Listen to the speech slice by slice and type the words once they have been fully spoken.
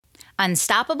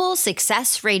Unstoppable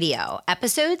Success Radio,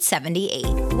 episode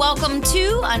 78. Welcome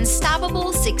to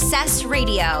Unstoppable Success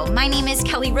Radio. My name is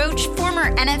Kelly Roach,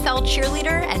 former NFL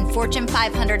cheerleader and Fortune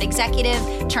 500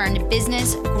 executive turned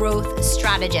business growth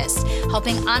strategist,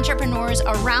 helping entrepreneurs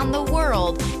around the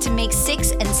world to make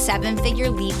 6- and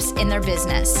 7-figure leaps in their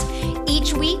business.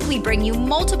 Each week, we bring you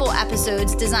multiple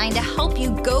episodes designed to help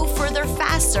you go further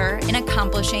faster in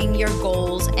accomplishing your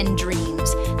goals and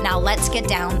dreams. Now let's get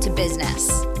down to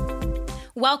business.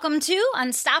 Welcome to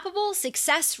Unstoppable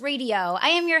Success Radio. I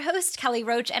am your host, Kelly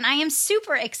Roach, and I am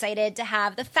super excited to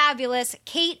have the fabulous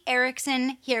Kate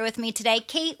Erickson here with me today.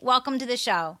 Kate, welcome to the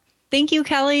show. Thank you,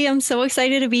 Kelly. I'm so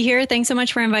excited to be here. Thanks so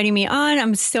much for inviting me on.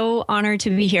 I'm so honored to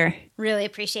be here. Really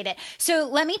appreciate it. So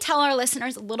let me tell our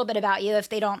listeners a little bit about you if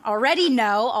they don't already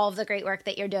know all of the great work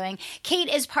that you're doing. Kate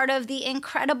is part of the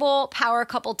incredible power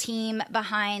couple team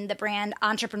behind the brand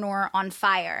Entrepreneur on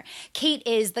Fire. Kate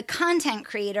is the content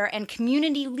creator and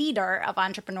community leader of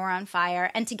Entrepreneur on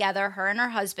Fire, and together, her and her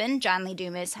husband, John Lee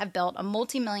Dumas, have built a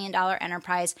multi-million-dollar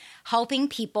enterprise helping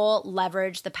people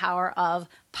leverage the power of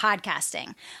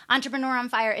podcasting. Entrepreneur on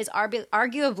Fire is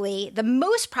arguably the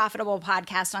most profitable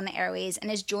podcast on the airways and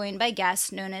is joined by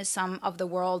guests known as some of the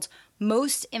world's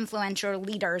most influential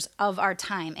leaders of our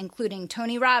time, including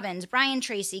Tony Robbins, Brian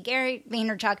Tracy, Gary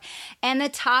Vaynerchuk, and the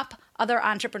top other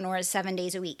entrepreneurs 7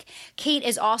 days a week. Kate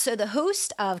is also the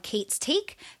host of Kate's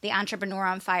Take, the Entrepreneur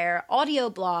on Fire audio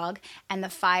blog, and The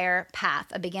Fire Path,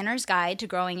 a beginner's guide to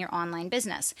growing your online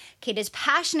business. Kate is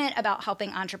passionate about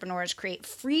helping entrepreneurs create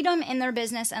freedom in their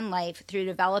business and life through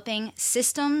developing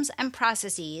systems and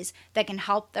processes that can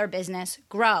help their business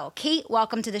grow. Kate,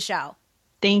 welcome to the show.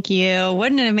 Thank you.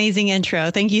 What an amazing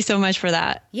intro. Thank you so much for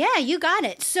that. Yeah, you got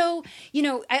it. So,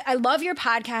 I love your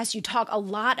podcast. You talk a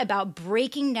lot about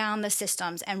breaking down the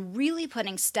systems and really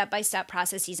putting step-by-step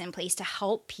processes in place to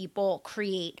help people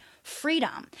create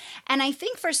freedom. And I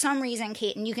think for some reason,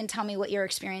 Kate, and you can tell me what your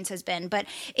experience has been, but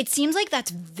it seems like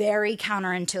that's very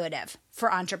counterintuitive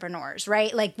for entrepreneurs,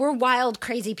 right? Like, we're wild,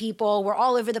 crazy people. We're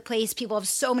all over the place. People have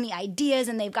so many ideas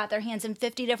and they've got their hands in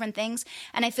 50 different things.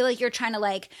 And I feel like you're trying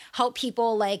to help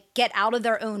people get out of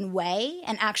their own way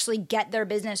and actually get their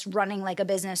business running like a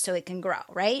business so it can grow,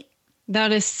 right?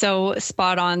 That is so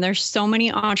spot on. There's so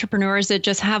many entrepreneurs that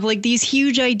just have these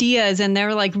huge ideas and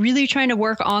they're really trying to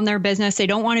work on their business. They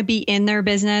don't want to be in their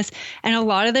business. And a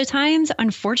lot of the times,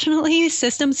 unfortunately,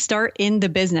 systems start in the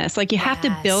business. You have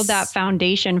to build that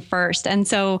foundation first. And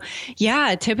so,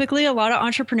 yeah, typically a lot of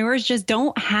entrepreneurs just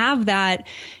don't have that,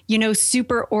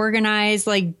 super organized,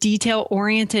 detail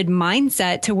oriented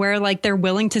mindset to where they're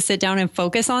willing to sit down and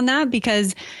focus on that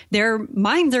because their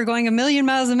minds are going a million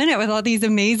miles a minute with all these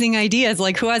amazing ideas.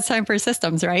 Who has time for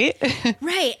systems, right?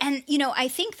 Right. And, I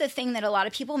think the thing that a lot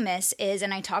of people miss is,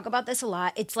 and I talk about this a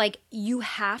lot, it's you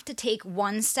have to take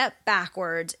one step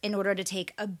backwards in order to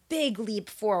take a big leap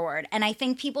forward. And I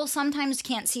think people sometimes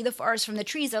can't see the forest from the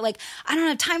trees. They're like, I don't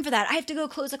have time for that. I have to go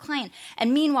close a client.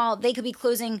 And meanwhile, they could be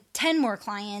closing 10 more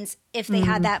clients if they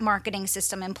had that marketing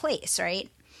system in place, right?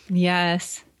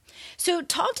 Yes. So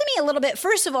talk to me a little bit.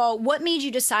 First of all, what made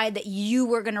you decide that you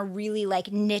were going to really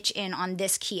niche in on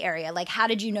this key area? How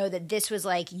did you know that this was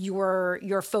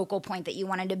your focal point that you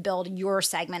wanted to build your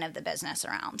segment of the business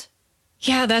around?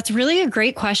 Yeah, that's really a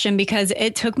great question because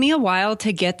it took me a while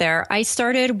to get there. I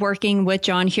started working with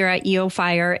John here at EO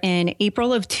Fire in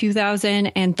April of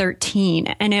 2013.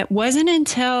 And it wasn't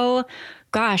until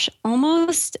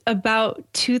almost about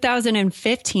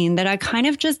 2015 that I kind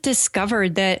of just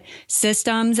discovered that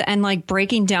systems and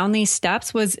breaking down these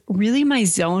steps was really my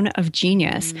zone of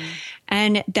genius.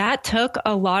 And that took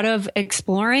a lot of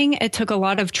exploring. It took a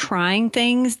lot of trying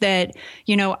things that,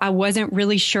 I wasn't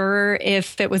really sure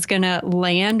if it was going to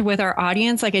land with our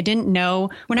audience. I didn't know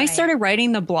when I started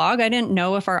writing the blog, I didn't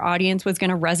know if our audience was going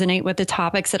to resonate with the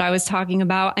topics that I was talking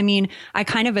about. I mean, I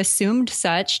kind of assumed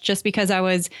such just because I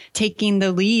was taking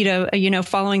the lead of,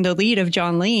 following the lead of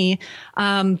John Lee.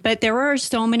 But there were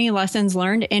so many lessons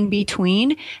learned in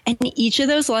between. And each of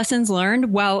those lessons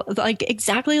learned,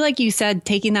 exactly like you said,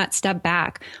 taking that step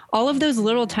back, all of those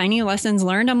little tiny lessons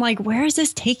learned, I'm where is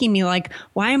this taking me?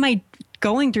 Why am I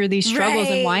going through these struggles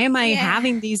and why am I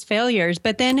having these failures?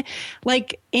 But then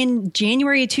in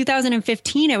January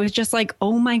 2015, it was just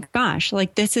oh my gosh,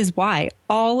 this is why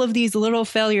all of these little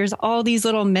failures, all these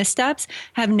little missteps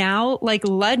have now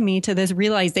led me to this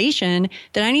realization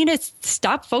that I need to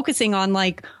stop focusing on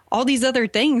all these other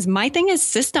things. My thing is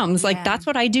systems. That's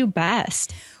what I do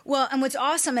best. Well, and what's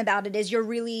awesome about it is you're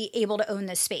really able to own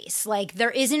this space. Like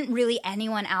there isn't really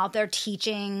anyone out there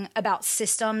teaching about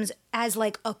systems as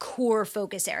like a core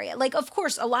focus area. Like, of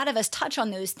course, a lot of us touch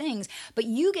on those things, but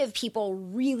you give people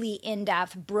really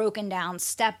in-depth, broken down,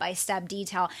 step-by-step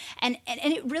detail. And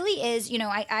it really is,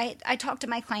 I talk to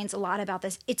my clients a lot about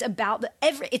this. It's about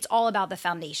it's all about the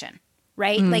foundation.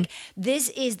 Right? Mm-hmm. Like this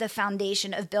is the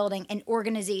foundation of building an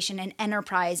organization, an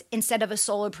enterprise, instead of a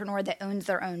solopreneur that owns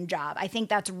their own job. I think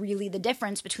that's really the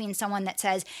difference between someone that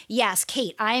says, yes,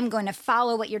 Kate, I am going to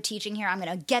follow what you're teaching here. I'm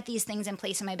going to get these things in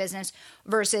place in my business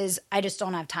versus I just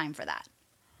don't have time for that.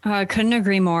 I couldn't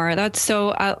agree more.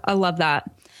 I love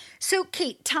that. So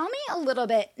Kate, tell me a little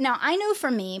bit. Now, I know for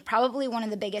me, probably one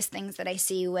of the biggest things that I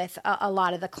see with a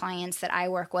lot of the clients that I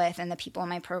work with and the people in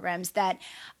my programs that,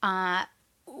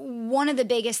 one of the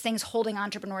biggest things holding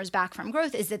entrepreneurs back from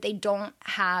growth is that they don't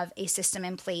have a system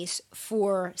in place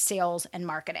for sales and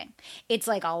marketing. It's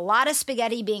like a lot of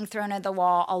spaghetti being thrown at the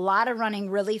wall, a lot of running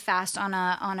really fast on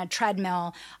a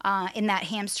treadmill in that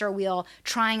hamster wheel,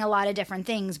 trying a lot of different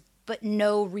things, but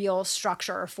no real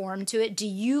structure or form to it. Do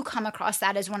you come across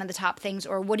that as one of the top things,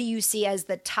 or what do you see as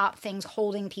the top things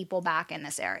holding people back in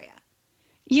this area?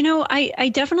 I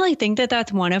definitely think that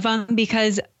that's one of them,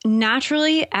 because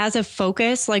naturally as a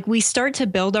focus, like we start to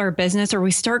build our business or we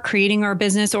start creating our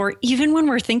business, or even when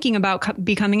we're thinking about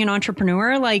becoming an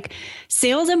entrepreneur, like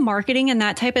sales and marketing and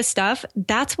that type of stuff,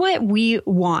 that's what we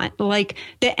want. Like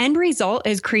the end result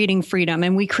is creating freedom,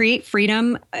 and we create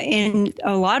freedom in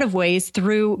a lot of ways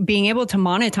through being able to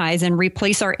monetize and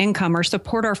replace our income or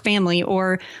support our family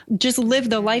or just live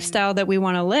the lifestyle that we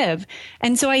want to live.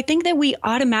 And so I think that we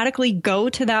automatically go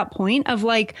to that point of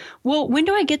like, well, when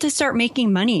do I get to start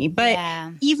making money? But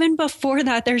even before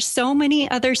that, there's so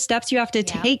many other steps you have to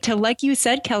take to, like you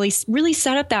said, Kelly, really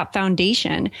set up that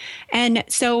foundation. And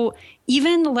so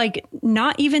even like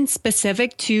not even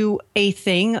specific to a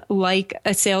thing like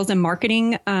a sales and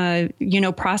marketing,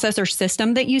 process or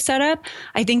system that you set up,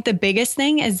 I think the biggest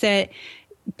thing is that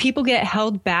people get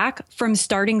held back from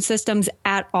starting systems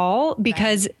at all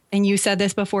because, and you said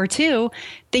this before too,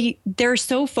 they're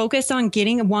so focused on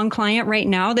getting one client right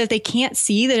now that they can't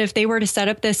see that if they were to set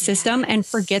up this system and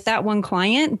forget that one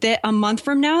client, that a month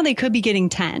from now they could be getting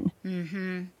 10.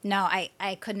 Mm-hmm. No,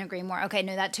 I couldn't agree more. Okay,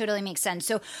 no, that totally makes sense.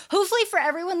 So hopefully for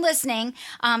everyone listening,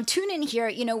 tune in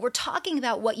here. We're talking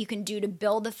about what you can do to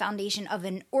build the foundation of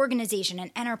an organization,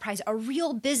 an enterprise, a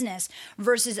real business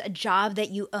versus a job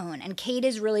that you own. And Kate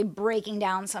is really breaking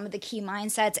down some of the key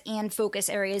mindsets and focus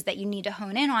areas that you need to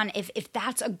hone in on if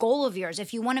that's a goal of yours.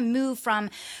 If you want to move from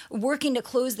working to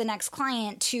close the next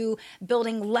client to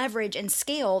building leverage and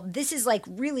scale, this is like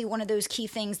really one of those key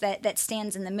things that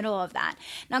stands in the middle of that.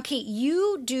 Now, Kate,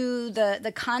 you do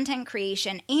the content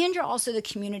creation and you're also the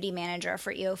community manager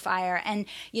for EO Fire. And,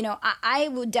 I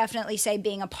would definitely say,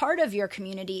 being a part of your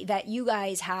community, that you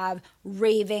guys have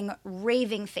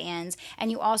raving fans,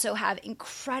 and you also have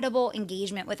incredible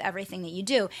engagement with everything that you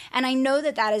do. And I know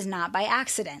that is not by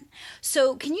accident.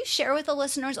 So can you share with the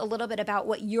listeners a little bit about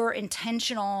what your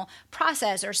intentional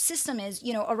process or system is,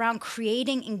 around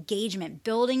creating engagement,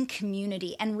 building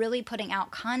community, and really putting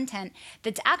out content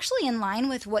that's actually in line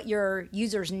with what your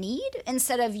users need,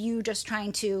 instead of you just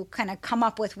trying to kind of come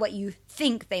up with what you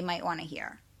think they might want to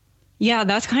hear? Yeah,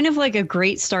 that's kind of like a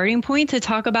great starting point to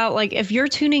talk about. Like if you're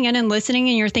tuning in and listening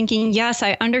and you're thinking, yes,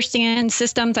 I understand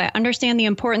systems, I understand the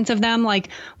importance of them, like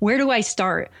where do I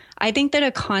start? I think that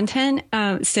a content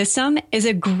system is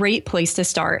a great place to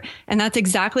start. And that's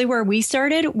exactly where we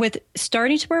started, with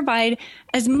starting to provide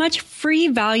as much free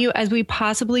value as we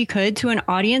possibly could to an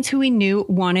audience who we knew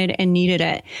wanted and needed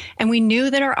it. And we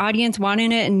knew that our audience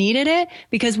wanted it and needed it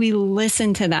because we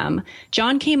listened to them.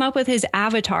 John came up with his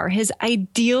avatar, his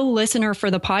ideal listener for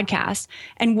the podcast.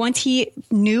 And once he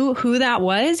knew who that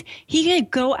was, he could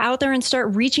go out there and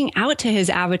start reaching out to his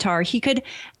avatar. He could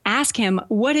ask him,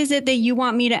 what is it that you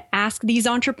want me to ask these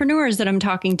entrepreneurs that I'm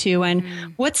talking to? And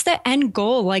what's the end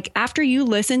goal? Like after you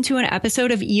listen to an episode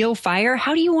of EO Fire,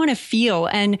 how do you want to feel?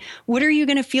 And what are you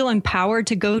going to feel empowered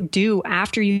to go do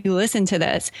after you listen to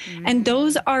this? And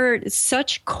those are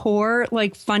such core,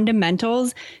 like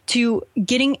fundamentals to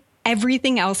getting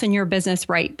everything else in your business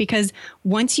right. Because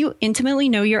once you intimately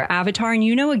know your avatar and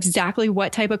you know exactly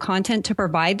what type of content to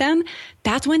provide them,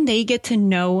 that's when they get to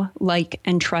know, like,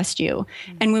 and trust you.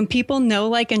 And when people know,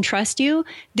 like, and trust you,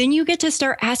 then you get to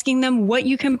start asking them what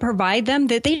you can provide them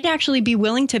that they'd actually be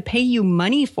willing to pay you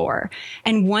money for.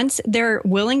 And once they're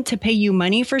willing to pay you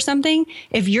money for something,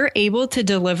 if you're able to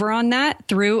deliver on that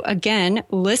through, again,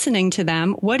 listening to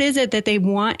them, what is it that they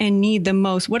want and need the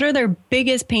most? What are their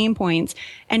biggest pain points?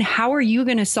 And how are you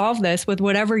going to solve this with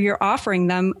whatever you're offering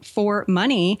them for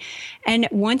money? And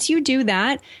once you do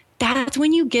that, that's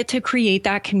when you get to create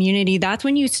that community. That's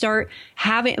when you start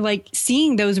having, like,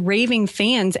 seeing those raving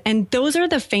fans. And those are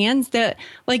the fans that,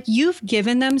 like, you've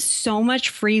given them so much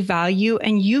free value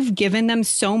and you've given them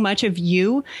so much of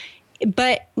you,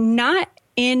 but not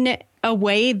in a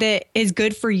way that is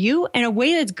good for you and a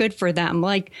way that's good for them.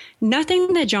 Like,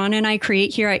 nothing that John and I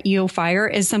create here at EO Fire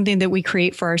is something that we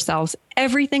create for ourselves.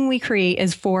 Everything we create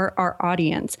is for our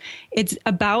audience. It's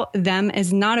about them,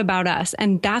 it's not about us.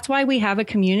 And that's why we have a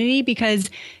community, because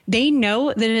they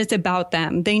know that it's about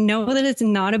them. They know that it's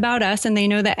not about us. And they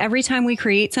know that every time we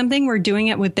create something, we're doing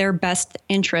it with their best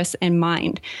interests in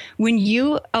mind. When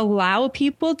you allow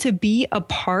people to be a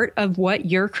part of what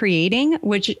you're creating,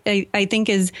 which I think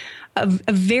is a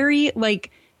very,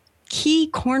 like, key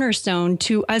cornerstone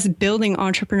to us building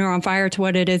Entrepreneur on Fire to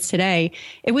what it is today.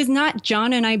 It was not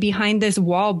John and I behind this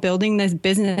wall building this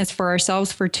business for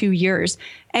ourselves for 2 years.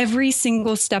 Every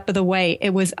single step of the way,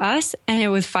 it was us and it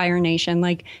was Fire Nation.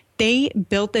 Like, they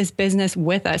built this business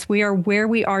with us. We are where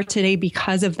we are today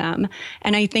because of them.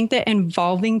 And I think that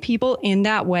involving people in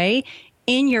that way,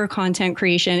 in your content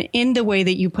creation, in the way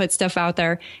that you put stuff out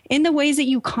there, in the ways that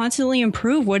you constantly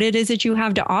improve what it is that you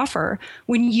have to offer.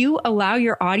 When you allow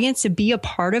your audience to be a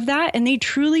part of that and they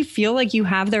truly feel like you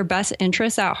have their best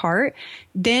interests at heart,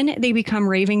 then they become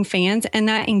raving fans, and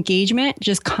that engagement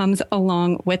just comes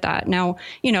along with that. Now,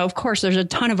 you know, of course, there's a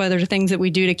ton of other things that we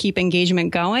do to keep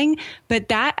engagement going, but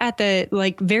that at the,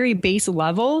 like, very base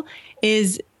level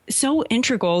is so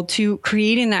integral to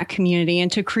creating that community and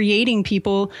to creating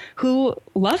people who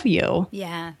love you.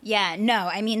 Yeah. Yeah. No,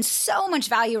 I mean, so much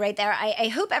value right there. I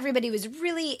hope everybody was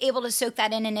really able to soak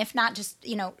that in. And if not, just,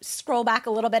 you know, scroll back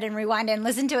a little bit and rewind and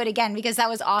listen to it again, because that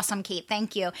was awesome, Kate.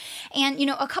 Thank you. And, you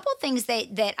know, a couple of things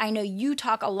that I know you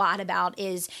talk a lot about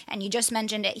is, and you just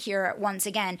mentioned it here once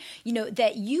again, you know,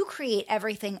 that you create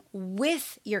everything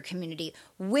with your community,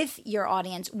 with your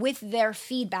audience, with their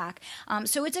feedback.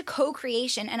 So it's a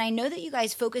co-creation. And I know that you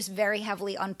guys focus very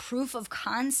heavily on proof of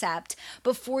concept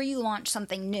before you launch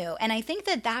something new. And I think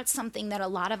that that's something that a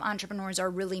lot of entrepreneurs are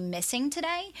really missing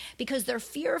today, because they're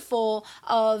fearful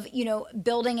of, you know,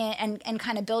 building it and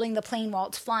kind of building the plane while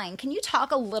it's flying. Can you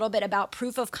talk a little bit about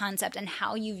proof of concept and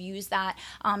how you've used that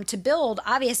to build,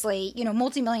 obviously, you know,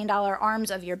 multi-million-dollar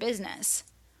arms of your business?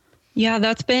 Yeah,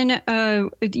 that's been,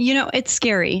 you know, it's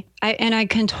scary. I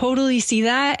can totally see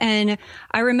that. And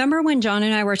I remember when John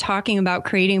and I were talking about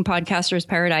creating Podcaster's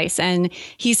Paradise, and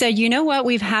he said, you know what,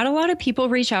 we've had a lot of people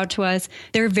reach out to us.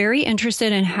 They're very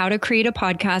interested in how to create a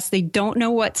podcast. They don't know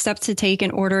what steps to take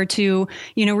in order to,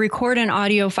 you know, record an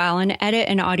audio file and edit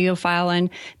an audio file.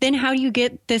 And then how do you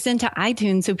get this into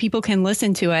iTunes so people can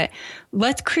listen to it?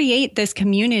 Let's create this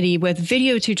community with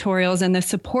video tutorials and the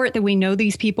support that we know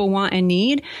these people want and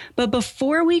need. But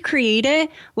before we create it,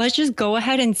 let's just go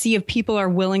ahead and see if people are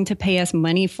willing to pay us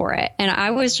money for it. And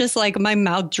I was just like, my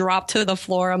mouth dropped to the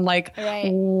floor. I'm like,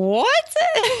 right. What?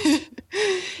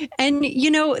 And,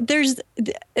 you know,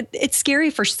 it's scary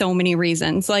for so many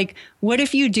reasons. Like, what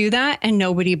if you do that and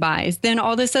nobody buys? Then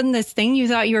all of a sudden this thing you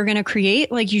thought you were going to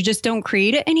create, like, you just don't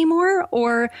create it anymore?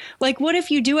 Or like, what if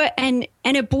you do it and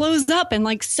it blows up and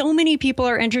like so many people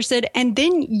are interested, and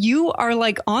then you are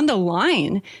like on the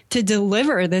line to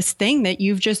deliver this thing that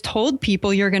you've just told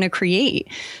people you're going to create?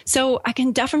 So I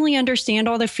can definitely understand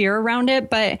all the fear around it,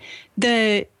 but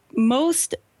the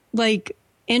most, like,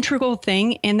 integral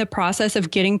thing in the process of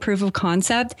getting proof of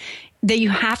concept that you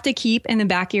have to keep in the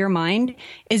back of your mind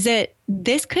is that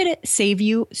this could save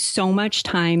you so much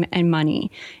time and money.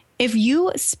 If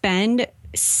you spend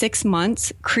 6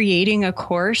 months creating a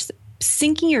course,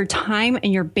 sinking your time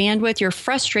and your bandwidth, your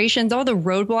frustrations, all the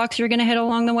roadblocks you're going to hit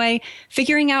along the way,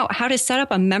 figuring out how to set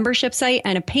up a membership site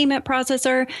and a payment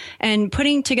processor and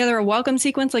putting together a welcome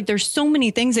sequence. Like, there's so many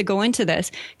things that go into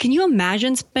this. Can you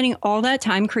imagine spending all that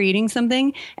time creating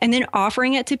something and then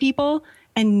offering it to people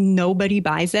and nobody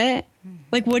buys it?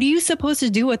 Like, what are you supposed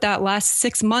to do with that last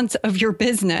 6 months of your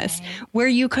business, where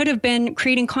you could have been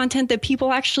creating content that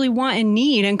people actually want and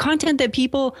need, and content that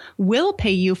people will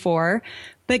pay you for?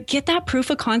 But get that proof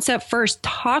of concept first.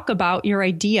 Talk about your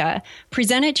idea.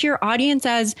 Present it to your audience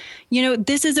as, you know,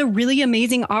 this is a really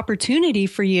amazing opportunity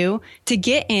for you to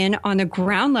get in on the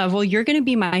ground level. You're going to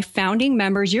be my founding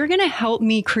members. You're going to help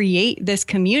me create this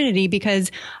community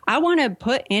because I want to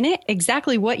put in it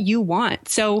exactly what you want.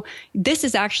 So this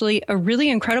is actually a really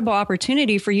incredible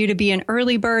opportunity for you to be an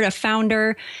early bird, a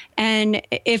founder. And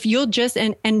if you'll just,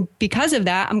 and because of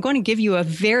that, I'm going to give you a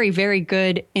very, very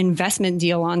good investment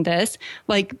deal on this.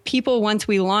 Like, Like people, once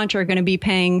we launch, are going to be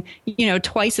paying,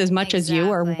 twice as much as you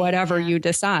or whatever you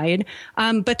decide.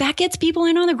 But that gets people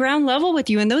in on the ground level with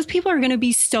you. And those people are going to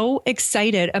be so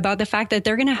excited about the fact that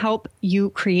they're going to help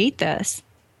you create this.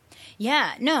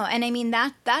 Yeah, no. And I mean,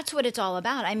 that's what it's all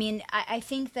about. I mean, I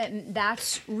think that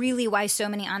that's really why so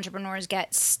many entrepreneurs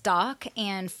get stuck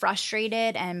and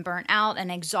frustrated and burnt out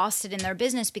and exhausted in their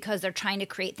business, because they're trying to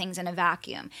create things in a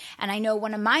vacuum. And I know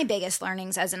one of my biggest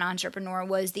learnings as an entrepreneur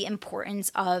was the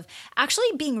importance of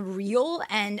actually being real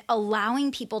and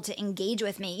allowing people to engage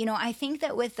with me. I think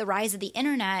that with the rise of the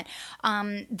internet,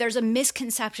 there's a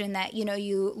misconception that,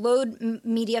 you load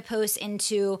media posts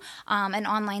into an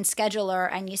online scheduler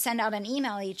and you send out an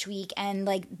email each week and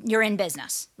like you're in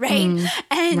business, right? And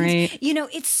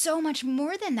it's so much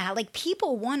more than that. Like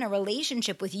people want a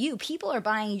relationship with you. People are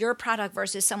buying your product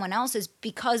versus someone else's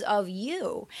because of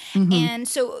you. And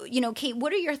so, Kate,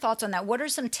 what are your thoughts on that? What are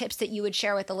some tips that you would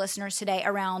share with the listeners today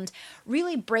around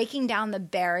really breaking down the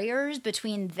barriers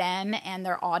between them and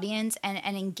their audience and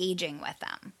engaging with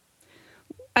them?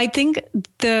 I think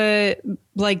the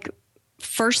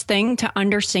first thing to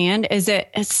understand is that,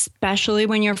 especially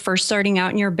when you're first starting out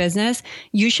in your business,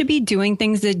 you should be doing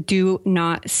things that do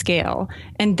not scale.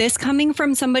 And this coming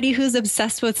from somebody who's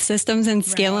obsessed with systems and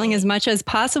scaling as much as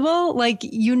possible,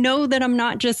 that I'm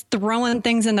not just throwing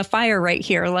things in the fire right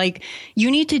here. Like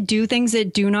you need to do things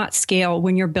that do not scale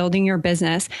when you're building your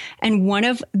business. And one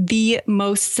of the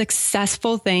most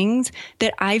successful things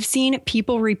that I've seen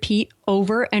people repeat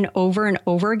over and over and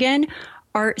over again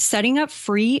are setting up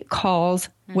free calls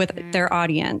with their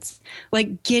audience,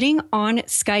 like getting on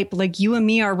Skype, like you and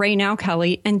me are right now,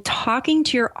 Kelly, and talking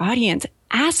to your audience.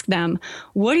 Ask them,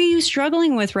 what are you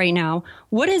struggling with right now?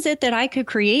 What is it that I could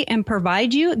create and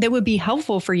provide you that would be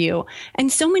helpful for you?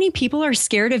 And so many people are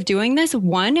scared of doing this.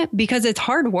 One, because it's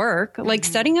hard work, like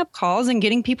setting up calls and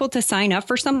getting people to sign up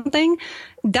for something.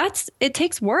 It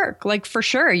takes work, like for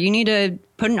sure. You need to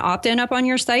put an opt-in up on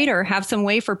your site or have some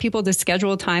way for people to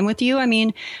schedule time with you. I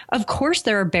mean, of course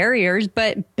there are barriers,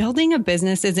 but building a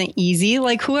business isn't easy.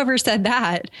 Like whoever said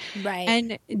that. Right.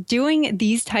 And doing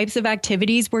these types of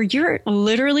activities where you're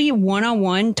literally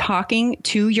one-on-one talking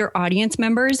to your audience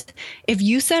members, if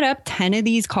you set up 10 of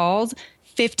these calls,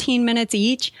 15 minutes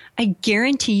each, I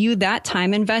guarantee you that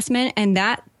time investment and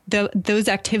those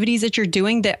activities that you're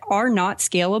doing that are not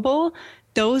scalable,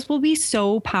 those will be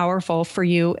so powerful for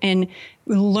you in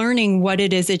learning what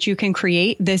it is that you can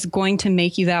create that's going to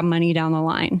make you that money down the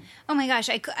line. Oh my gosh,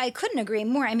 I couldn't agree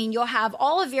more. I mean, you'll have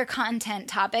all of your content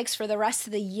topics for the rest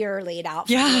of the year laid out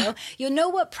for you. You'll know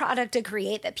what product to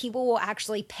create that people will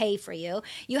actually pay for you.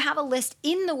 You have a list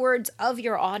in the words of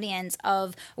your audience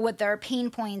of what their pain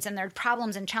points and their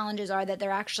problems and challenges are that they're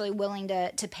actually willing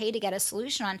to pay to get a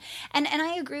solution on. And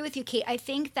I agree with you, Kate. I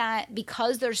think that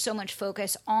because there's so much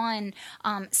focus on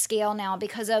scale now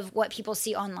because of what people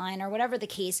see online or whatever the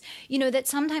case, that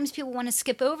sometimes people want to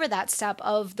skip over that step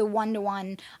of the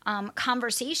one-to-one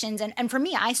conversations. And for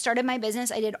me, I started my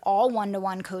business, I did all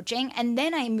one-to-one coaching, and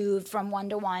then I moved from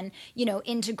one-to-one,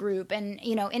 into group and,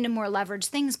 into more leveraged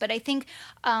things. But I think,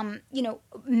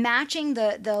 matching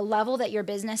the level that your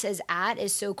business is at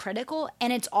is so critical.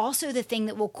 And it's also the thing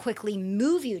that will quickly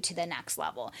move you to the next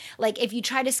level. Like if you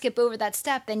try to skip over that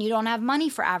step, then you don't have money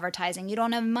for advertising. You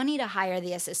don't have money to hire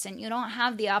the assistant. You don't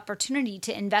have the opportunity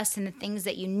to invest in the things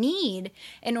that you need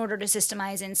in order to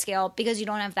systemize and scale because you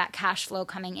don't have that cash flow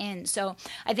coming in. So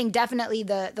I think definitely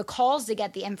the calls to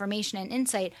get the information and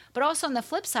insight, but also on the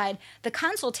flip side, the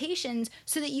consultations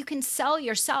so that you can sell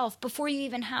yourself before you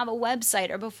even have a website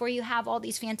or before you have all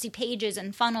these fancy pages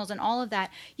and funnels and all of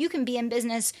that. You can be in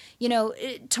business,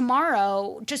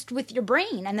 tomorrow just with your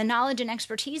brain and the knowledge and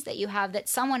expertise that you have that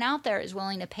someone out there is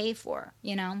willing to pay for,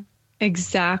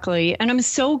 Exactly. And I'm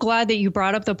so glad that you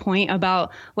brought up the point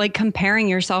about like comparing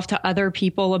yourself to other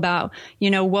people about,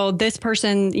 well, this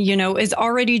person, is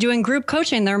already doing group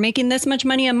coaching. They're making this much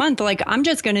money a month. Like, I'm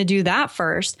just going to do that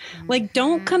first. Like,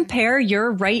 don't compare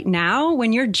your right now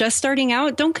when you're just starting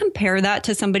out. Don't compare that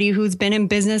to somebody who's been in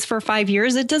business for 5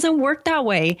 years. It doesn't work that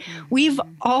way. We've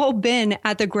all been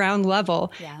at the ground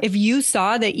level. Yeah. If you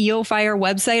saw the EO Fire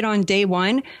website on day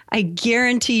one, I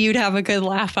guarantee you'd have a good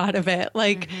laugh out of it.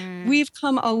 Like, we've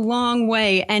come a long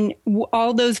way. And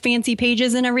all those fancy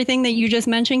pages and everything that you just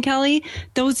mentioned, Kelly,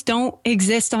 those don't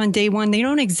exist on day one. They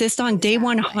don't exist on day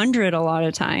 100 a lot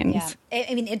of times. Yeah.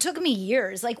 I mean, it took me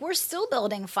years. Like, we're still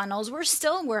building funnels. We're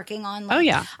still working on like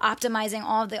optimizing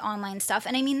all of the online stuff.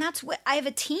 And I mean, that's what I have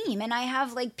a team and I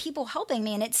have like people helping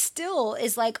me, and it still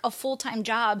is like a full-time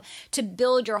job to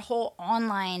build your whole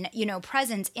online, you know,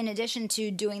 presence in addition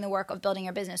to doing the work of building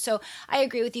your business. So I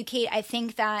agree with you, Kate. I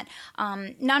think that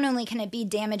not only can it be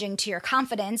damaging to your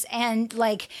confidence and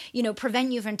like, you know,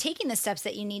 prevent you from taking the steps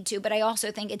that you need to, but I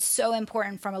also think it's so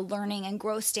important from a learning and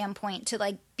growth standpoint to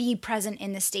like be present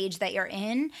in the stage that you're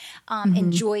in,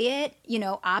 enjoy it, you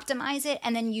know, optimize it,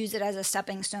 and then use it as a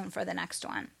stepping stone for the next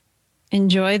one.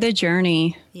 Enjoy the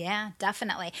journey. Yeah,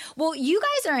 definitely. Well, you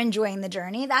guys are enjoying the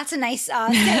journey. That's a nice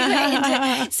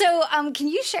segue. So can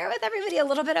you share with everybody a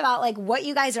little bit about like what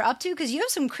you guys are up to? Because you have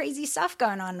some crazy stuff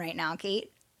going on right now,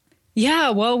 Kate. Yeah,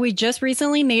 well, we just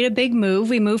recently made a big move.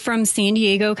 We moved from San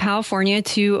Diego, California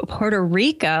to Puerto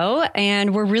Rico,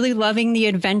 and we're really loving the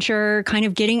adventure, kind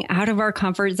of getting out of our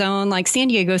comfort zone. Like, San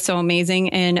Diego is so amazing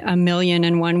in a million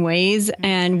and one ways,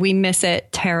 and we miss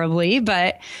it terribly.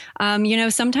 But, you know,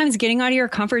 sometimes getting out of your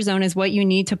comfort zone is what you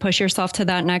need to push yourself to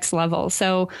that next level.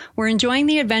 So we're enjoying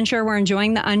the adventure. We're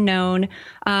enjoying the unknown.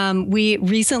 We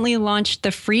recently launched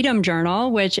the Freedom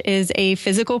Journal, which is a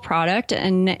physical product,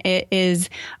 and it is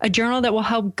a journal that will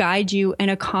help guide you in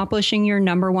accomplishing your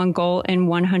number one goal in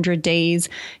 100 days.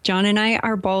 John and I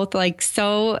are both like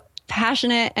so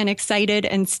passionate and excited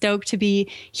and stoked to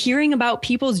be hearing about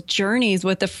people's journeys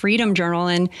with the Freedom Journal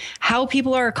and how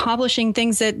people are accomplishing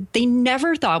things that they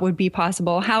never thought would be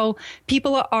possible, how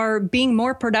people are being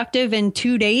more productive in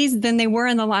 2 days than they were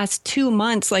in the last 2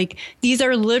 months. Like, these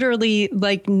are literally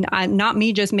like not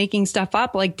me just making stuff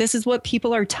up. Like, this is what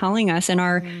people are telling us in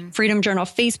our Freedom Journal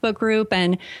Facebook group.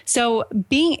 And so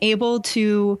being able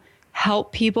to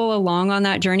help people along on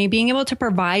that journey, being able to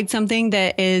provide something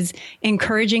that is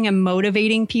encouraging and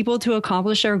motivating people to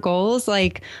accomplish their goals,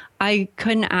 like, I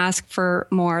couldn't ask for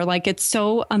more. Like, it's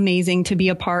so amazing to be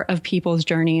a part of people's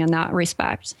journey in that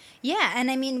respect. Yeah.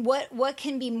 And I mean, what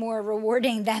can be more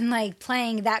rewarding than like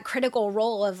playing that critical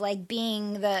role of like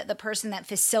being the person that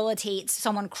facilitates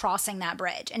someone crossing that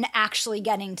bridge and actually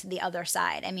getting to the other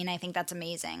side? I mean, I think that's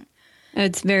amazing.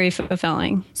 It's very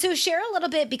fulfilling. So share a little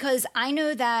bit, because I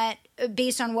know that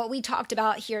based on what we talked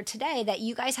about here today, that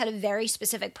you guys had a very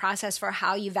specific process for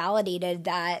how you validated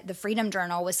that the Freedom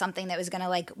Journal was something that was going to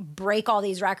like break all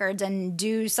these records and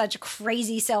do such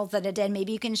crazy sales that it did.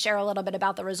 Maybe you can share a little bit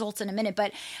about the results in a minute,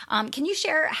 but can you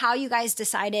share how you guys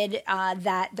decided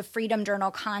that the Freedom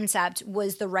Journal concept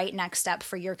was the right next step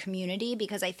for your community?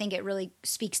 Because I think it really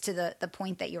speaks to the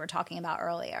point that you were talking about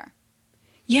earlier.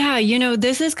 Yeah, you know,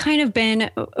 this has kind of been,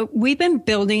 we've been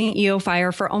building EO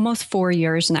Fire for almost 4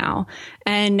 years now.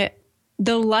 And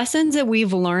the lessons that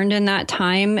we've learned in that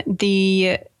time,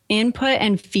 the input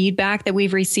and feedback that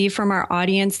we've received from our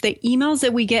audience, the emails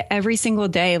that we get every single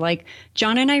day, like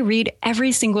John and I read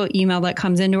every single email that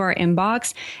comes into our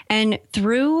inbox. And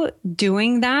through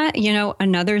doing that, you know,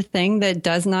 another thing that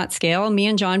does not scale, me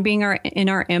and John being in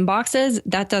our inboxes,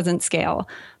 that doesn't scale.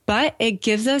 But it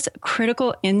gives us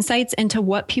critical insights into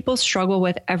what people struggle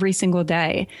with every single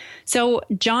day. So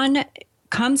John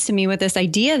comes to me with this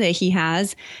idea that he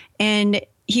has, and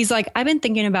he's like, I've been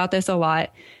thinking about this a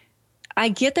lot. I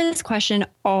get this question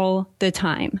all the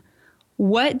time.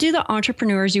 What do the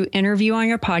entrepreneurs you interview on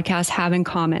your podcast have in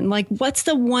common? Like, what's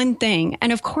the one thing?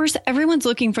 And of course, everyone's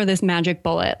looking for this magic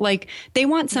bullet. Like, they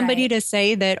want somebody to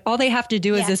say that all they have to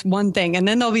do is this one thing, and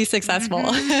then they'll be successful.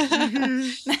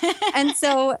 And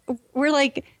so we're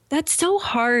like, that's so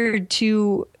hard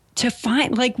to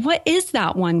find. Like, what is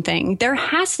that one thing? There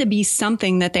has to be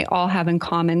something that they all have in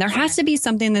common. There has to be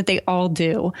something that they all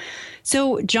do.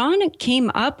 So John came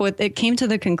to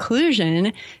the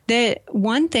conclusion that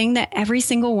one thing that every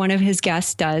single one of his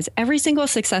guests does, every single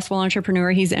successful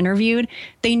entrepreneur he's interviewed,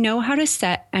 they know how to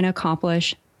set and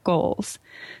accomplish goals.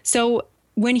 So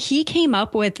when he came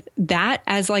up with that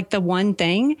as like the one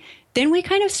thing, then we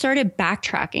kind of started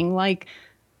backtracking, like,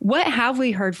 what have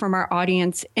we heard from our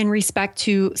audience in respect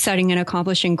to setting and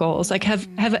accomplishing goals? Like,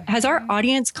 has our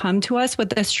audience come to us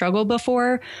with this struggle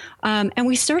before? And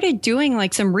we started doing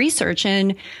like some research,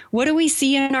 and what do we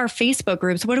see in our Facebook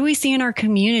groups? What do we see in our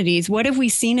communities? What have we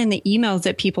seen in the emails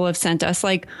that people have sent us?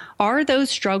 Like, are those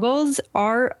struggles,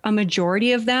 are a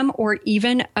majority of them, or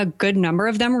even a good number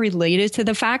of them, related to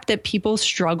the fact that people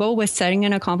struggle with setting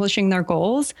and accomplishing their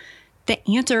goals? The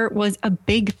answer was a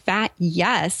big fat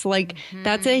yes. Like,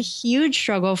 that's a huge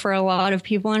struggle for a lot of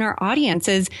people in our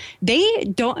audiences. They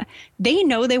know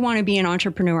they want to be an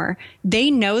entrepreneur.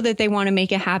 They know that they want to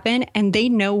make it happen, and they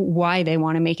know why they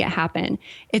want to make it happen.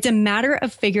 It's a matter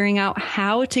of figuring out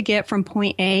how to get from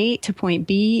point A to point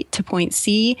B to point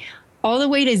C all the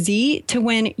way to Z to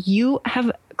when you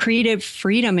have created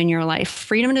freedom in your life,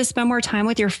 freedom to spend more time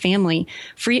with your family,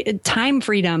 time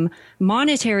freedom,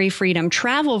 monetary freedom,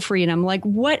 travel freedom, like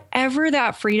whatever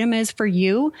that freedom is for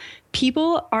you.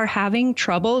 People are having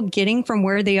trouble getting from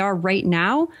where they are right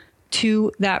now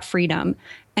to that freedom.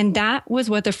 And that was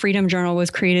what the Freedom Journal was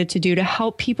created to do, to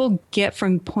help people get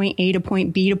from point A to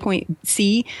point B to point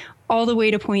C all the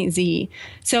way to point Z.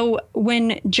 So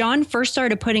when John first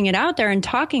started putting it out there and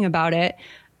talking about it,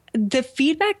 the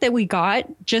feedback that we got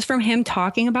just from him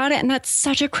talking about it, and that's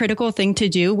such a critical thing to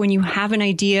do when you have an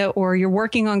idea or you're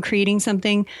working on creating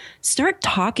something, start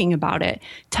talking about it.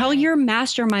 Tell your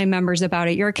mastermind members about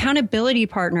it, your accountability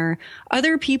partner,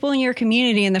 other people in your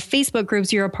community, and the Facebook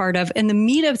groups you're a part of, and the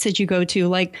meetups that you go to.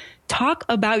 Like, talk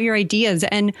about your ideas.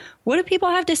 And what do people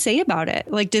have to say about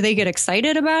it? Like, do they get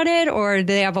excited about it, or do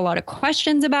they have a lot of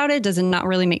questions about it? Does it not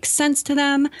really make sense to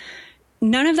them?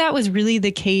 None of that was really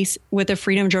the case with the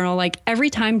Freedom Journal. Like,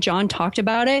 every time John talked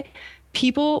about it,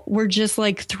 people were just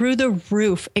like through the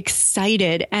roof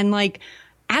excited and like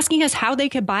asking us how they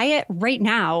could buy it right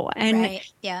now. And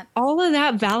all of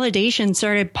that validation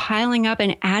started piling up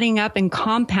and adding up and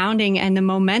compounding, and the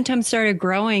momentum started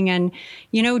growing. And,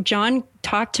 you know, John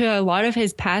talked to a lot of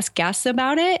his past guests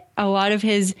about it, a lot of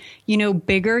his, you know,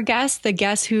 bigger guests, the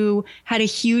guests who had a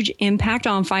huge impact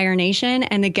on Fire Nation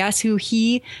and the guests who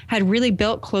he had really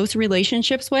built close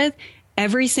relationships with.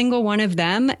 Every single one of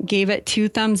them gave it 2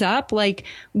 thumbs up. Like,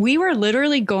 we were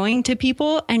literally going to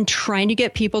people and trying to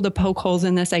get people to poke holes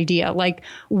in this idea. Like,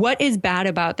 what is bad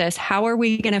about this? How are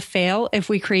we going to fail if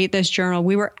we create this journal?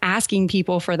 We were asking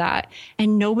people for that,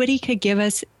 and nobody could give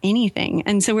us anything.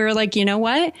 And so we were like, you know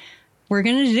what? We're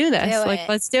going to do this.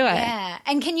 Let's do it. Yeah.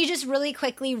 And can you just really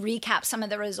quickly recap some of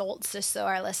the results just so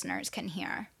our listeners can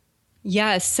hear?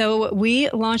 Yes. So we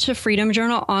launched a Freedom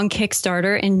Journal on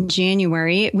Kickstarter in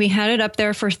January. We had it up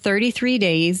there for 33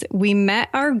 days. We met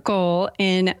our goal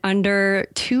in under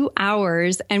 2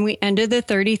 hours, and we ended the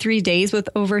 33 days with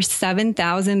over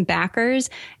 7,000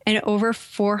 backers and over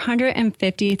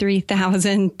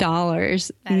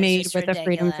 $453,000 made with the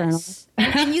Freedom Journal.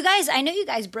 And you guys, I know you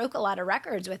guys broke a lot of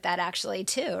records with that actually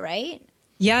too, right?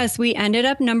 Yes, we ended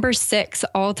up number 6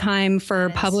 all time for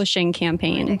publishing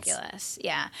campaigns. Ridiculous.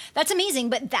 Yeah. That's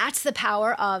amazing. But that's the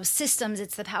power of systems.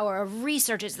 It's the power of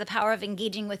research. It's the power of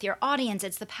engaging with your audience.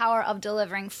 It's the power of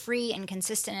delivering free and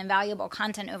consistent and valuable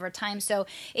content over time. So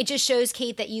it just shows,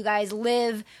 Kate, that you guys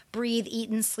live, breathe,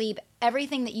 eat, and sleep.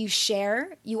 Everything that you share,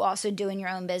 you also do in your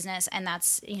own business. And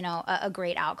that's, you know, a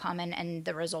great outcome and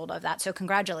the result of that. So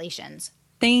congratulations.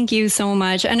 Thank you so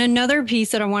much. And another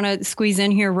piece that I want to squeeze in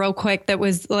here real quick that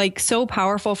was like so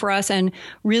powerful for us and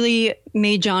really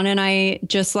made John and I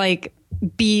just like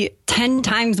be 10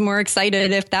 times more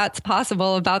excited, if that's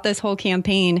possible, about this whole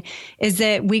campaign is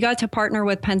that we got to partner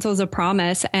with Pencils of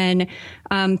Promise. And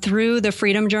through the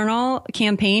Freedom Journal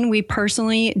campaign, we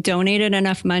personally donated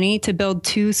enough money to build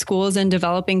 2 schools in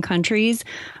developing countries.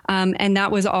 And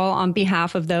that was all on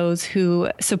behalf of those who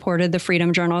supported the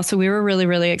Freedom Journal. So we were really,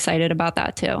 really excited about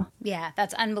that too. Yeah,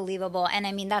 that's unbelievable. And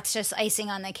I mean, that's just icing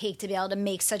on the cake to be able to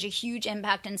make such a huge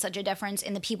impact and such a difference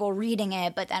in the people reading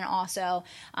it, but then also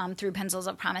through Pencils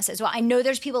of Promise as well. I know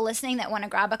there's people listening that want to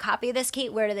grab a copy of this,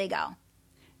 Kate. Where do they go?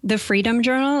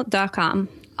 thefreedomjournal.com.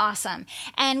 Awesome.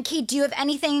 And Kate, do you have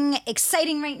anything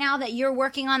exciting right now that you're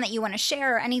working on that you want to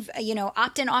share, or any, you know,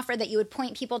 opt-in offer that you would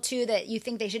point people to that you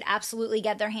think they should absolutely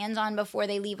get their hands on before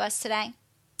they leave us today?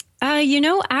 You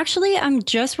know, actually, I'm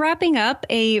just wrapping up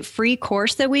a free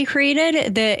course that we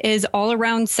created that is all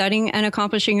around setting and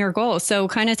accomplishing your goals. So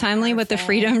kind of timely with the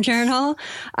Freedom Journal.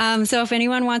 So if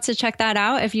anyone wants to check that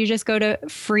out, if you just go to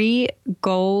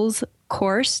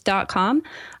freegoalscourse.com,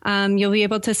 you'll be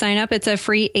able to sign up. It's a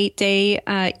free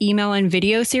 8-day email and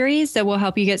video series that will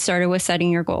help you get started with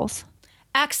setting your goals.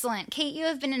 Excellent. Kate, you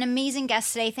have been an amazing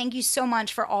guest today. Thank you so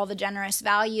much for all the generous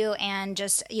value and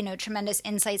just, you know, tremendous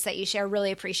insights that you share.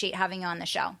 Really appreciate having you on the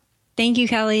show. Thank you,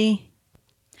 Kelly.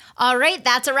 All right,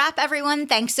 that's a wrap, everyone.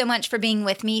 Thanks so much for being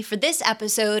with me for this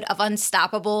episode of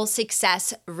Unstoppable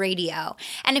Success Radio.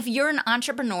 And if you're an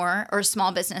entrepreneur or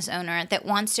small business owner that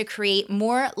wants to create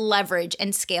more leverage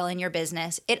and scale in your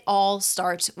business, it all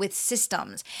starts with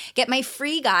systems. Get my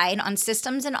free guide on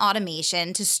systems and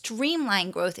automation to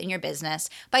streamline growth in your business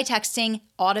by texting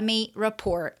Automate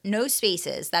Report, no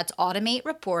spaces, that's Automate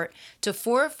Report, to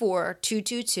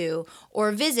 44222,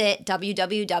 or visit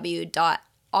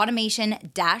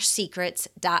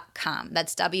www.automation-secrets.com.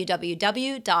 That's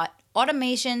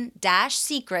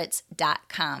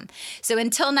www.automation-secrets.com. So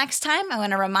until next time, I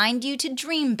want to remind you to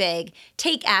dream big,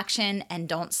 take action, and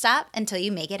don't stop until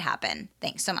you make it happen.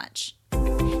 Thanks so much.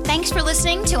 Thanks for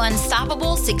listening to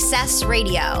Unstoppable Success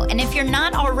Radio. And if you're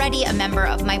not already a member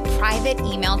of my private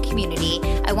email community,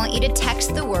 I want you to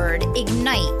text the word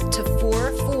IGNITE to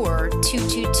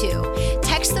 44222.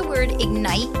 Text the word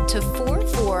IGNITE to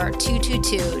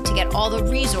 44222 to get all the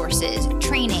resources,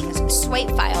 trainings, swipe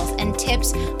files, and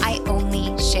tips I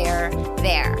only share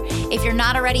there. If you're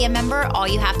not already a member, all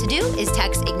you have to do is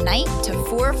text IGNITE to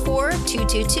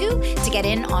 44222 to get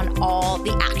in on all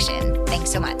the action.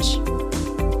 Thanks so much.